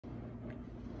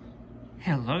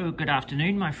Hello, good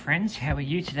afternoon my friends, how are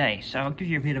you today? So I'll give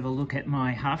you a bit of a look at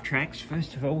my Halftracks.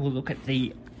 First of all, we'll look at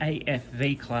the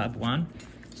AFV Club one.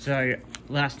 So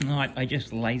last night I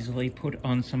just lazily put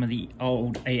on some of the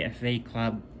old AFV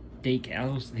Club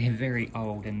decals. They're very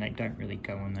old and they don't really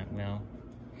go on that well.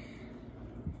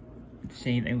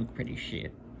 See, they look pretty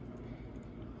shit.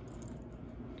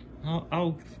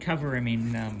 I'll cover them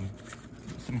in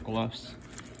some gloss.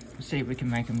 See if we can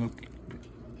make them look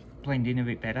blend in a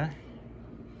bit better.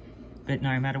 But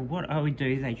no matter what I would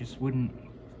do, they just wouldn't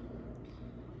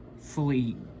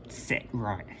fully set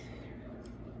right.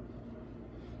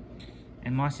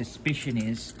 And my suspicion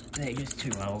is they're just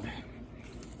too old.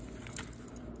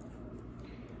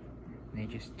 They're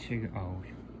just too old.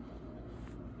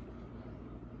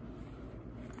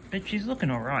 But she's looking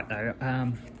alright though.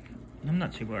 I'm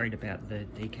not too worried about the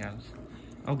decals.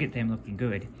 I'll get them looking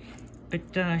good.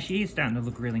 But she is starting to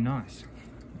look really nice.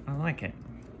 I like it.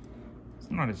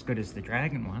 Not as good as the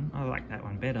dragon one. I like that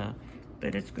one better,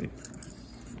 but it's good.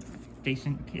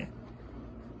 Decent kit.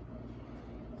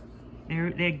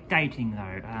 They're dating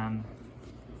though.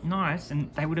 Nice,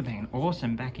 and they would have been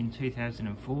awesome back in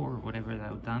 2004 or whatever they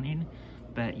were done in.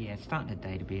 But yeah, it's starting to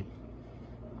date a bit.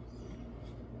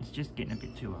 It's just getting a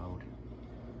bit too old.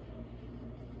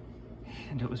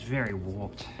 And it was very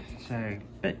warped. So,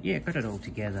 but yeah, got it all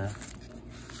together.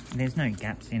 And there's no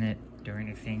gaps in it or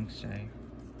anything, so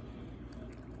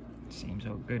seems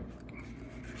all good.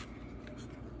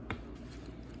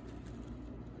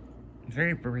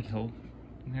 Very brittle.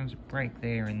 And there was a break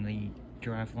there in the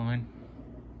drive line.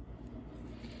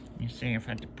 You see I've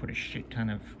had to put a shit ton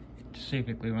of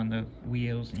super glue on the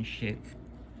wheels and shit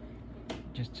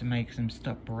just to make them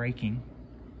stop breaking.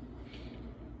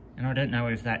 And I don't know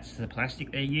if that's the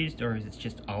plastic they used or if it's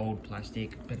just old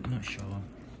plastic, but I'm not sure.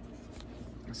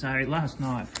 So last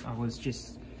night I was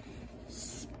just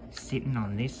sitting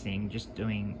on this thing, just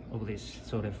doing all this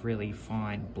sort of really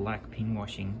fine black pin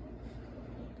washing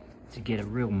to get a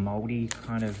real moldy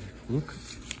kind of look.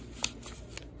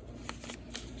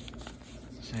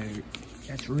 So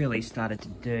that's really started to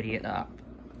dirty it up.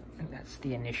 And that's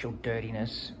the initial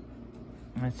dirtiness.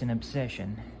 That's an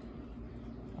obsession.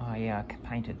 Oh yeah, I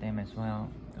painted them as well.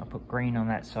 I put green on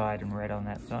that side and red on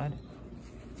that side.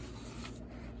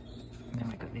 And then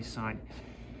we got this side.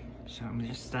 So I'm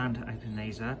just starting to open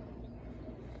these up.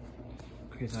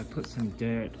 Because I put some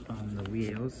dirt on the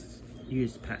wheels,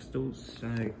 used pastels, so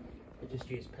I just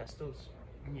use pastels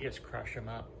and you just crush them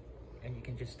up and you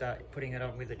can just start putting it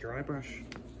on with a dry brush.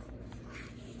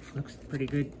 Looks pretty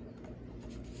good.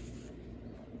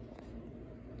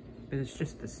 But it's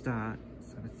just the start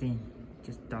sort of thing,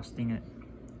 just dusting it.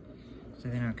 So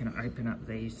then I can open up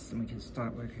these and we can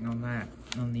start working on that,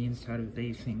 on the inside of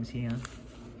these things here.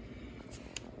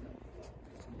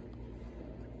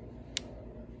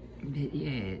 But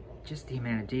yeah, just the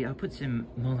amount of detail. I'll put some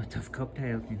Molotov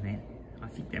cocktails in there. I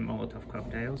think they're Molotov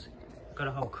cocktails. Got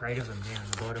a whole crate of them down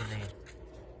the bottom there.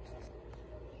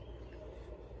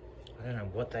 I don't know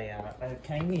what they are. They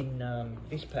came in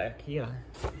this pack here.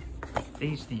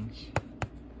 These things.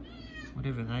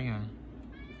 Whatever they are.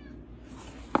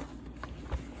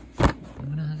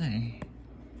 What are they?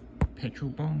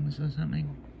 Petrol bombs or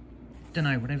something? Don't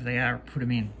know, whatever they are, I'll put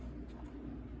them in.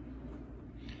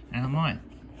 And I might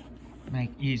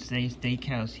use these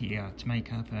decals here to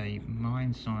make up a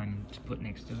mine sign to put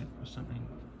next to it or something.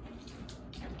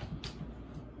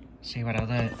 See what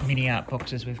other mini art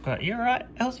boxes we've got. You alright,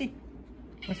 Elsie?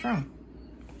 What's wrong?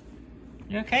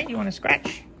 You okay? You want to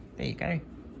scratch? There you go.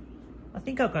 I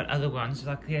think I've got other ones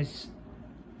like this.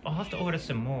 I'll have to order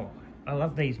some more. I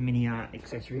love these mini art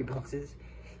accessory boxes.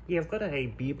 Yeah, I've got a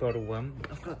beer bottle one.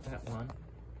 I've got that one.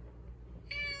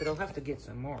 But I'll have to get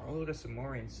some more. I'll order some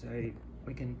more in so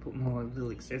we can put more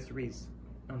little accessories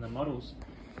on the models.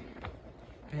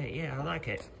 But yeah, I like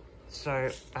it. So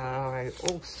I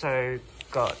also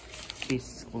got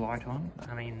this light on,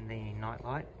 the night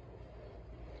light.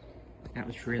 That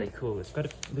was really cool. It's got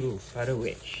a little photo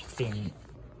etch thing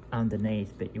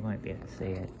underneath, but you won't be able to see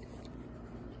it.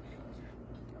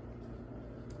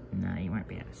 No, you won't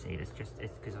be able to see it. It's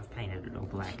because I've painted it all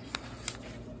black.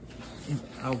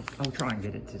 I'll try and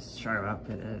get it to show up,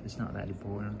 but it's not that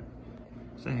important.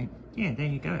 So yeah, there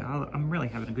you go. I'm really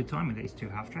having a good time with these two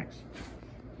Halftracks.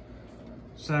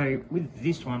 So with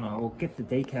this one, I'll get the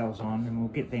decals on and we'll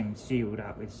get them sealed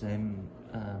up with some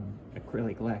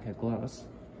acrylic lacquer gloss.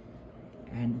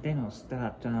 And then I'll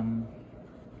start, I'll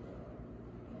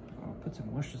put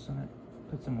some washers on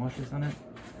it.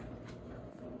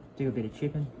 Do a bit of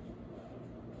chipping.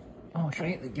 Oh, I'll show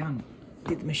you the gun.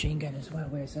 Get the machine gun as well.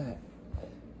 Where's that?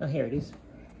 Oh, here it is.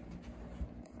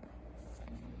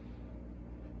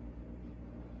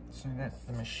 So that's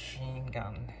the machine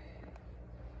gun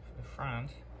for the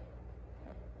front.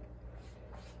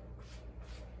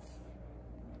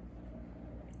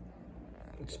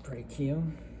 Looks pretty cool.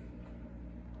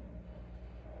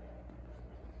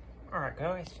 Alright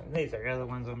guys, these are the other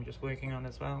ones I'm just working on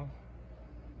as well.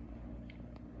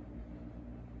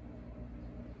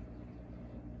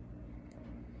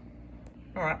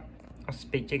 Alright, I'll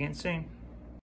speak to you again soon.